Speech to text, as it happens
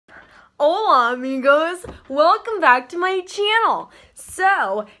Hola amigos, welcome back to my channel.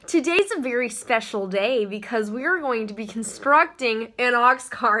 So today's a very special day because we are going to be constructing an ox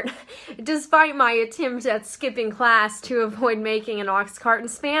cart despite my attempt at skipping class to avoid making an ox cart in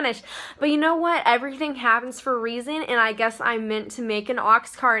Spanish. But you know what, everything happens for a reason, and I guess I meant to make an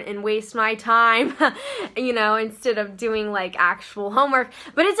ox cart and waste my time you know, instead of doing like actual homework.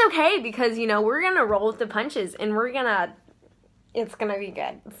 But it's okay because, you know, we're gonna roll with the punches and it's gonna be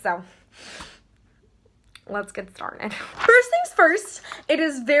good. So let's get started. First things first, it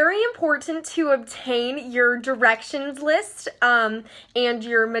is very important to obtain your directions list and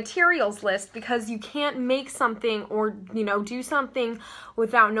your materials list, because you can't make something or, you know, do something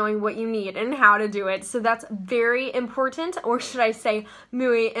without knowing what you need and how to do it. So that's very important, or should I say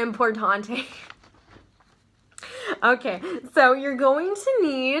muy importante. Okay, so you're going to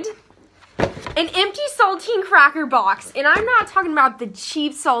need an empty saltine cracker box, and I'm not talking about the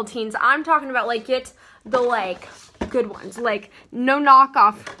cheap saltines. I'm talking about like the good ones, like no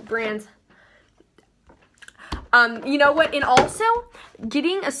knockoff brands. You know what? And also,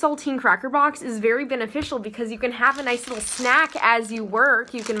 getting a saltine cracker box is very beneficial because you can have a nice little snack as you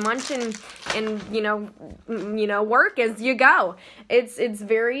work. You can munch and you know work as you go. It's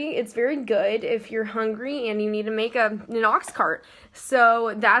very good if you're hungry and you need to make an ox cart.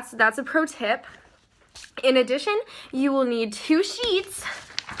 So that's a pro tip. In addition, you will need 2 sheets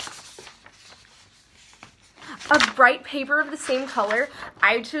of bright paper of the same color.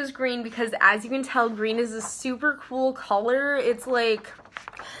 I chose green because, as you can tell, green is a super cool color. It's like,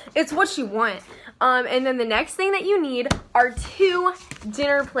 it's what you want. And then the next thing that you need are 2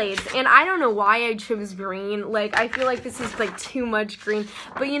 dinner plates. And I don't know why I chose green. Like, I feel like this is like too much green.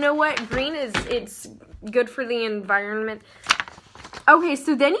 But you know what? Green it's good for the environment. Okay,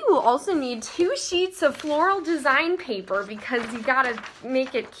 so then you will also need 2 sheets of floral design paper because you gotta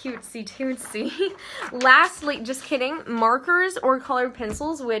make it cutesy-tootsy. Lastly, just kidding, markers or colored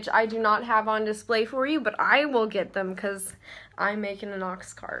pencils, which I do not have on display for you, but I will get them because I'm making an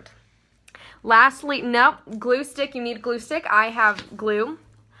ox cart. Lastly, nope, glue stick. You need a glue stick. I have glue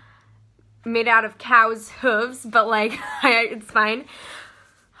made out of cow's hooves, but like, it's fine.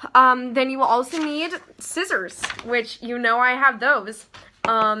 Then you will also need scissors, which you know I have those.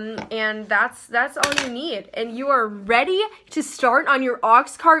 And that's all you need. And you are ready to start on your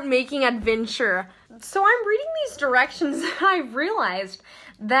ox cart making adventure. So I'm reading these directions and I've realized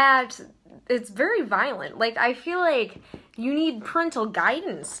that it's very violent. Like, I feel like you need parental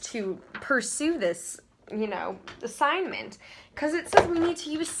guidance to pursue this, you know, assignment. Because it says we need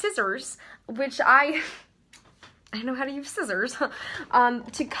to use scissors, which I know how to use scissors,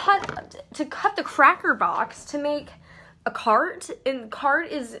 to cut the cracker box to make a cart, and cart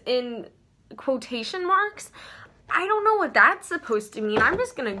is in quotation marks. I don't know what that's supposed to mean. I'm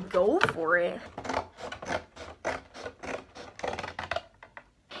just gonna go for it.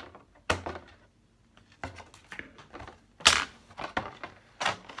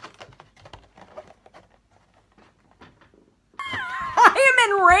 I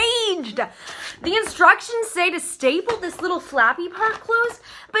am enraged! The instructions say to staple this little flappy part closed,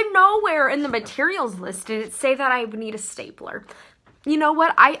 but nowhere in the materials list did it say that I would need a stapler. You know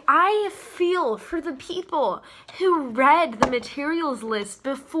what? I feel for the people who read the materials list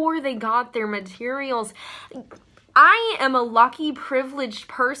before they got their materials. I am a lucky, privileged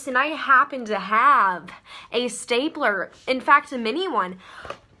person. I happen to have a stapler. In fact, a mini one.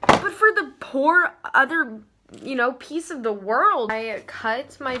 But for the poor other, you know, piece of the world, I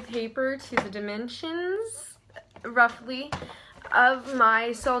cut my paper to the dimensions, roughly, of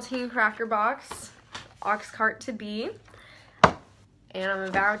my saltine cracker box, ox cart to be, and I'm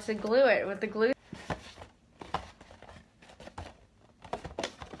about to glue it with the glue.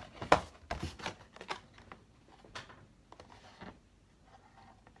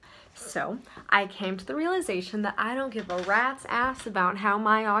 So, I came to the realization that I don't give a rat's ass about how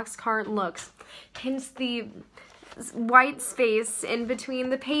my ox cart looks. Hence the white space in between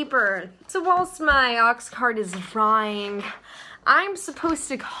the paper. So whilst my ox cart is drying, I'm supposed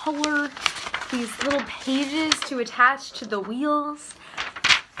to color these little pages to attach to the wheels.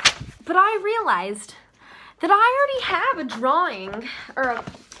 But I realized that I already have a drawing, or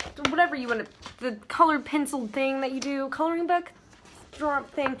whatever you want to, the colored pencil thing that you do, coloring book draw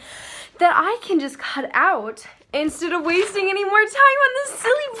thing, that I can just cut out instead of wasting any more time on this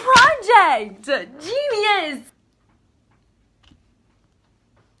silly project. Genius!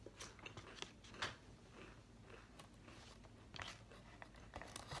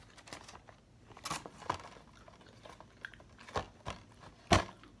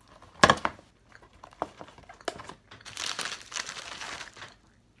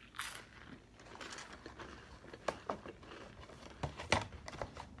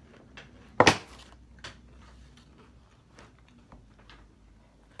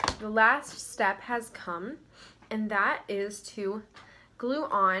 the last step has come, and that is to glue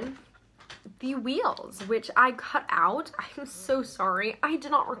on the wheels, which I cut out. I'm so sorry. I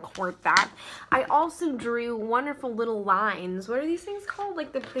did not record that. I also drew wonderful little lines. What are these things called?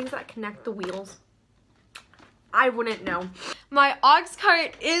 Like the things that connect the wheels? I wouldn't know. My ox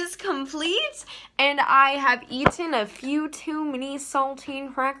cart is complete, and I have eaten a few too many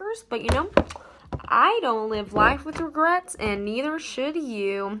saltine crackers, but you know, I don't live life with regrets, and neither should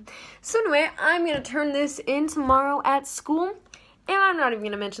you. So anyway, I'm going to turn this in tomorrow at school, and I'm not even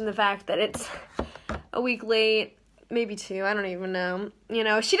going to mention the fact that it's a week late, maybe 2, I don't even know. You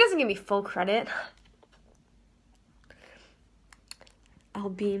know, she doesn't give me full credit. I'll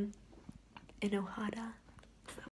be in Ohada.